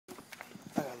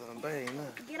bang, nah.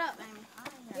 Get up, Amy.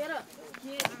 Get up.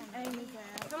 Get Amy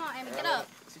down. Come on, Amy, get up.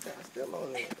 She still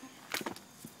on there.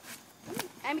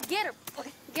 Amy, get her.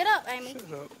 Get up, Amy.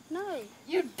 Shut up. No.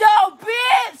 You dumb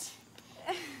bitch!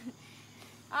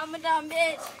 I'm a dumb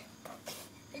bitch.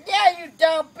 Yeah, you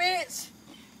dumb bitch!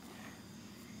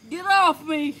 Get off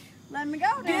me! Let me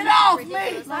go. Get off me! Let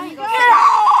me go. Get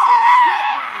off!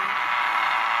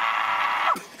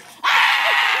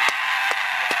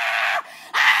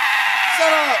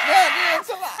 Shut up, man,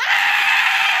 chill out.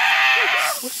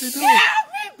 What's she doing? Get off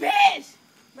me, bitch!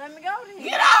 Let me go then.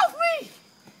 Get off me!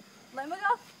 Let me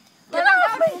go. Get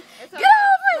off me! It's Get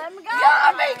off me! Let me go. Get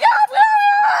off me! Get off me!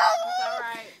 It's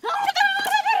alright.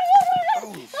 Oh,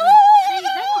 shit. See, they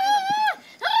gonna end up.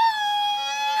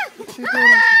 What she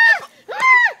doing?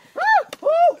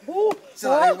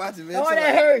 Chill out, ain't watching, man. Oh, Chill that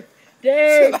out. hurt. That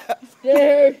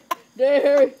hurt. That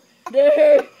hurt. That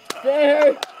hurt. That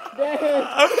hurt. That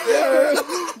hurt.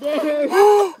 That hurt.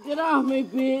 Get off me,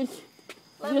 bitch.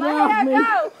 Let Get my off hair me.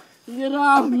 go. Get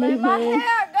off me, Let my man.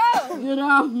 hair go. Get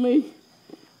off me.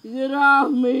 Get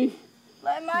off me.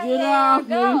 Let my Get hair off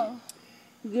go.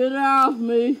 Get off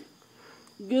me.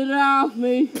 Get off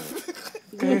me.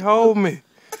 Can't hold me.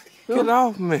 Get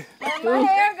off me. Let my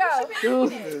hair go. Go.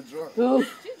 She's drunk. Go.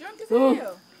 She's drunk as Go.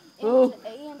 hell.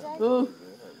 Go.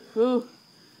 Go.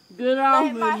 Get off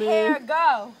Let me, my hair man.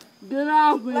 go. Get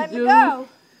off me, Let me dude. go.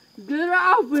 Get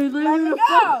off me. Let Leave me me the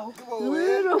fuck. go. Come on, Leave me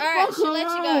man. the Alright, fuck she let you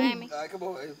go, alone. Amy. All right, come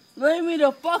on, Amy. Leave me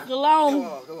the fuck Come alone.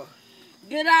 on, come on.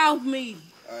 Get off me.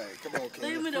 All right, come on, Kina.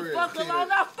 Leave me the For real, fuck Kina. alone.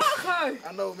 Now fuck her.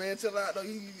 I know, man. Chill out, though.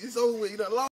 It's over with. You done lost.